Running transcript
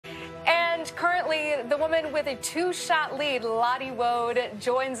And currently, the woman with a two-shot lead, Lottie Woad,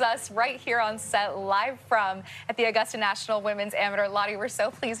 joins us right here on set, live from at the Augusta National Women's Amateur. Lottie, we're so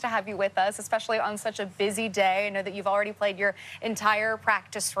pleased to have you with us, especially on such a busy day. I know that you've already played your entire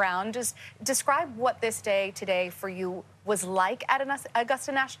practice round. Just describe what this day today for you was like at an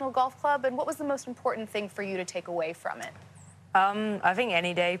Augusta National Golf Club, and what was the most important thing for you to take away from it? I think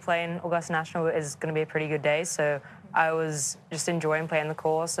any day playing Augusta National is going to be a pretty good day, so I was just enjoying playing the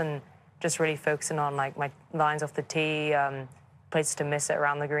course and just really focusing on like my lines off the tee, places to miss it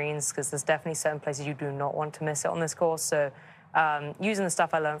around the greens, because there's definitely certain places you do not want to miss it on this course. So using the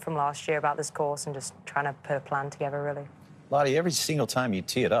stuff I learned from last year about this course and just trying to put a plan together, really. Lottie, every single time you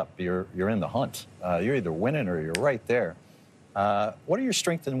tee it up, you're in the hunt. You're either winning or you're right there. What are your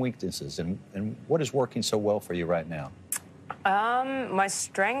strengths and weaknesses, and what is working so well for you right now? My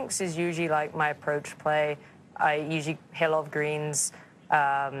strengths is usually like my approach play. I usually hit a lot of greens,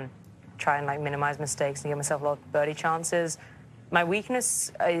 try and like minimize mistakes and give myself a lot of birdie chances. My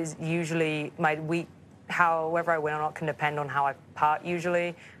weakness is usually however I win or not can depend on how I putt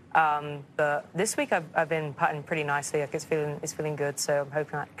usually. But this week I've been putting pretty nicely. Like it's feeling good, so I'm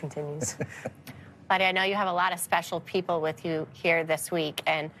hoping that continues. Lottie, I know you have a lot of special people with you here this week,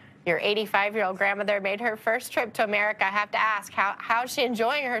 and your 85-year-old grandmother made her first trip to America. I have to ask, how's she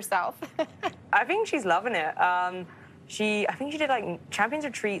enjoying herself? I think she's loving it. I think she did like Champions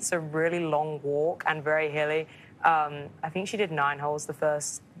Retreat's a really long walk and very hilly. I think she did 9 holes the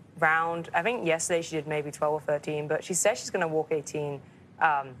first round. I think yesterday she did maybe 12 or 13, but she says she's going to walk 18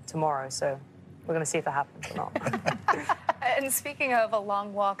 tomorrow, so we're going to see if that happens or not. And speaking of a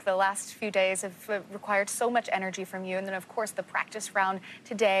long walk, the last few days have required so much energy from you. And then, of course, the practice round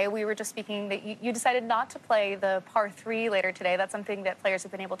today. We were just speaking that you decided not to play the par 3 later today. That's something that players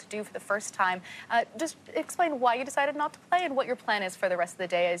have been able to do for the first time. Just explain why you decided not to play and what your plan is for the rest of the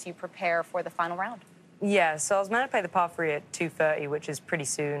day as you prepare for the final round. Yeah, so I was meant to play the par 3 at 2:30, which is pretty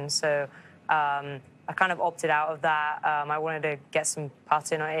soon. So I kind of opted out of that. I wanted to get some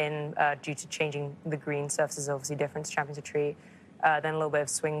putting in due to changing the green surfaces, obviously different to Champions Retreat, then a little bit of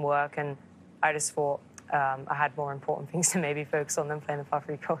swing work, and I just thought I had more important things to maybe focus on than playing the par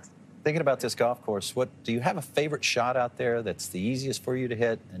 3 course. Thinking about this golf course, do you have a favorite shot out there that's the easiest for you to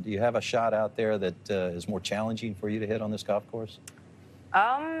hit, and do you have a shot out there that is more challenging for you to hit on this golf course?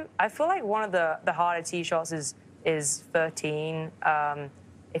 I feel like one of the harder tee shots is 13.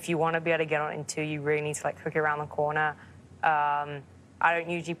 If you want to be able to get on it in 2, you really need to like hook it around the corner. I don't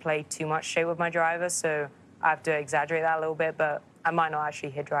usually play too much shape with my driver, so I have to exaggerate that a little bit, but I might not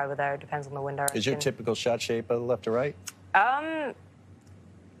actually hit driver there. It depends on the wind direction. Is your typical shot shape left to right?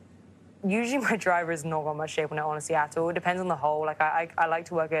 Usually my driver has not got much shape on it, honestly, at all. It depends on the hole. Like I like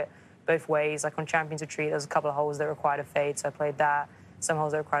to work it both ways. Like on Champions Retreat, there's a couple of holes that required a fade, so I played that. Some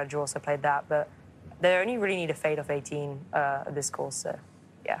holes that required a draw, so I played that. But they only really need a fade off 18 at this course, so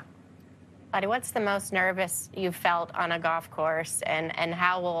yeah. Lottie, what's the most nervous you've felt on a golf course, and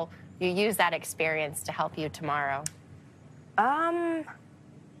how will you use that experience to help you tomorrow?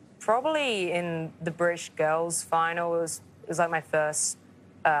 Probably in the British Girls final. It was like my first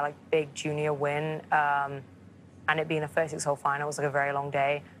like big junior win, and it being a 36-hole final was like a very long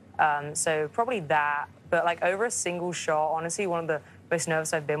day. So probably that. But like over a single shot, honestly, one of the most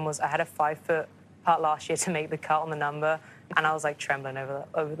nervous I've been was I had a 5-foot putt last year to make the cut on the number, and I was like trembling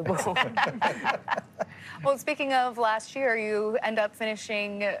over the ball. Well, speaking of last year, you end up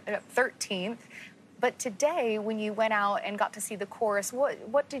finishing 13th. But today, when you went out and got to see the course,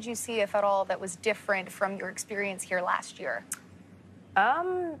 what did you see, if at all, that was different from your experience here last year?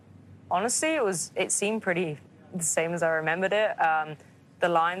 Honestly, it seemed pretty the same as I remembered it. The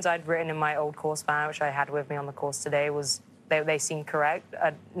lines I'd written in my old course plan, which I had with me on the course today, they seemed correct.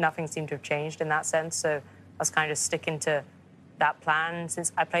 Nothing seemed to have changed in that sense, so I was kind of just sticking to that plan.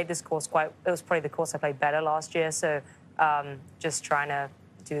 Since I played this course it was probably the course I played better last year, so just trying to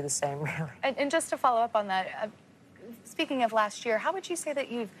do the same, really. And just to follow up on that, speaking of last year, how would you say that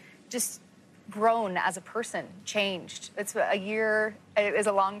you've just grown as a person, changed? It's a year is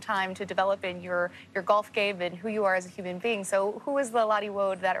a long time to develop in your golf game and who you are as a human being. So who is the Lottie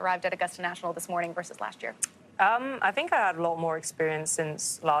Woad that arrived at Augusta National this morning versus last year? I think I had a lot more experience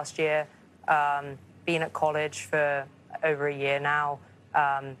since last year, being at college for over a year now,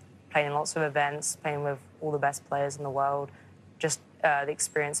 playing in lots of events, playing with all the best players in the world, just the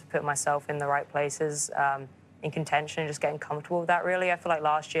experience of putting myself in the right places, in contention, and just getting comfortable with that, really. I feel like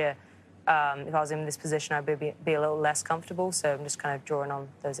last year, if I was in this position, I'd be a little less comfortable, so I'm just kind of drawing on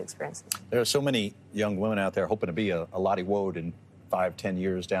those experiences. There are so many young women out there hoping to be a Lottie Woad in 5, 10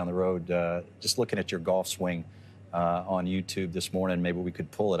 years down the road. Just looking at your golf swing, on YouTube this morning. Maybe we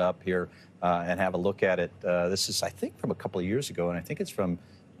could pull it up here and have a look at it. This is, I think, from a couple of years ago, and I think it's from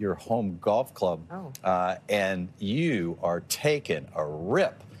your home golf club. Oh. And you are taking a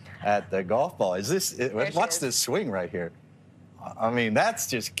rip at the golf ball. Is this? What's this swing right here? I mean, that's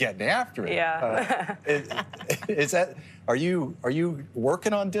just getting after it. Yeah. Is that? Are you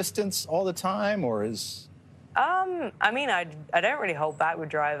working on distance all the time, or is? I mean, I don't really hold back with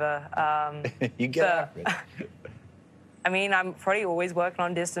driver. You get after it. I mean, I'm probably always working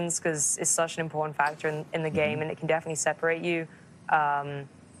on distance because it's such an important factor in the game, and it can definitely separate you.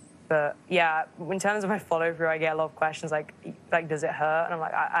 But yeah, in terms of my follow through, I get a lot of questions like does it hurt? And I'm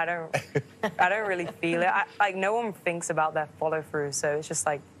like, I don't really feel it. Like no one thinks about their follow through, so it's just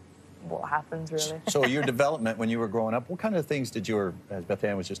like what happens really. So your development when you were growing up, what kind of things did as Beth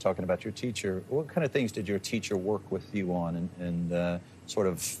Ann was just talking about your teacher, what kind of things did your teacher work with you on and sort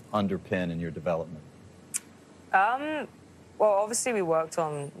of underpin in your development? Well, obviously we worked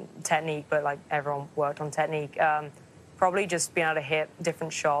on technique, but like everyone worked on technique. Probably just being able to hit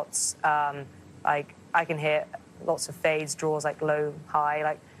different shots. Like I can hit lots of fades, draws, like low, high,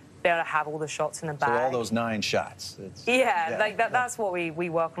 like be able to have all the shots in the bag. So all those 9 shots. Yeah, like that's what we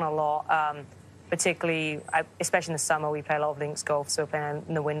work on a lot. Particularly, especially in the summer, we play a lot of links golf, so we're playing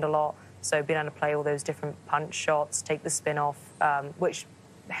in the wind a lot. So being able to play all those different punch shots, take the spin off, which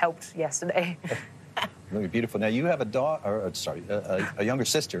helped yesterday. Really beautiful. Now you have a younger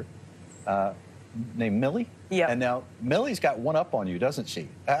sister named Millie. Yeah. And now Millie's got one up on you, doesn't she?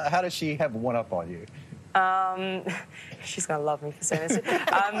 How does she have one up on you? She's gonna love me for saying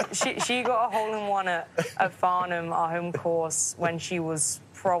this. She got a hole-in-one at Farnham, our home course, when she was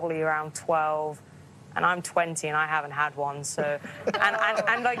probably around 12, and I'm 20 and I haven't had one. So,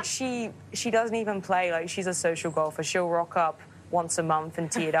 and like she doesn't even play. Like she's a social golfer. She'll rock up once a month and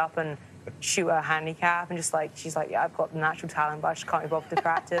tee it up and shoot her handicap, and she's like, yeah, I've got the natural talent, but I just can't be bothered to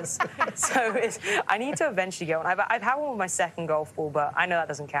practice. So I need to eventually get one. I've had one with my second golf ball, but I know that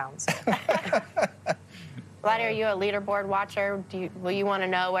doesn't count. So. Lottie, are you a leaderboard watcher? Will you want to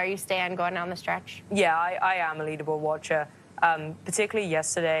know where you stand going down the stretch? Yeah, I am a leaderboard watcher. Particularly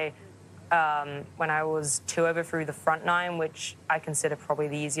yesterday, when I was 2 over through the front 9, which I consider probably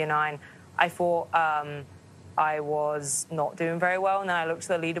the easier 9, I thought I was not doing very well, and then I looked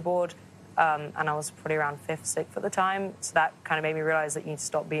at the leaderboard, and I was probably around 5th, 6th at the time. So that kind of made me realize that you need to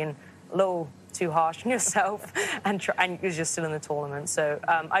stop being a little too harsh on yourself, and you're just still in the tournament. So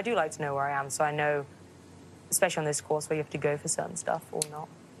I do like to know where I am, so I know, especially on this course where you have to go for certain stuff or not.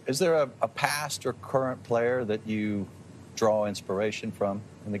 Is there a past or current player that you draw inspiration from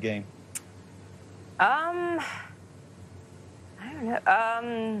in the game? I don't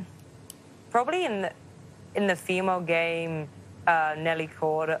know. Probably in the female game, Nelly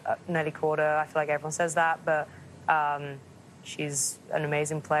Corder. I feel like everyone says that, but she's an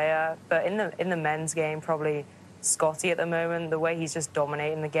amazing player. But in the men's game, probably Scotty at the moment. The way he's just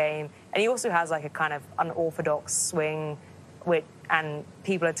dominating the game, and he also has like a kind of unorthodox swing, and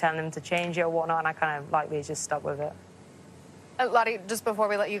people are telling him to change it or whatnot, and I kind of like that he's just stuck with it. Lottie, just before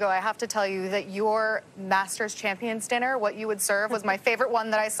we let you go, I have to tell you that your Masters Champions dinner, what you would serve, was my favorite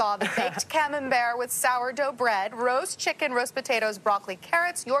one that I saw. The baked camembert with sourdough bread, roast chicken, roast potatoes, broccoli,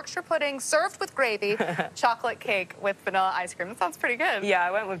 carrots, Yorkshire pudding, served with gravy, chocolate cake with vanilla ice cream. That sounds pretty good. Yeah,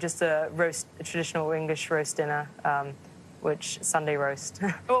 I went with just a traditional English roast dinner, which Sunday roast.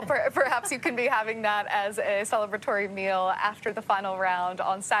 Well, perhaps you can be having that as a celebratory meal after the final round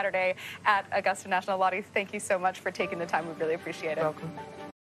on Saturday at Augusta National. Lottie, thank you so much for taking the time. We really appreciate it. You're welcome.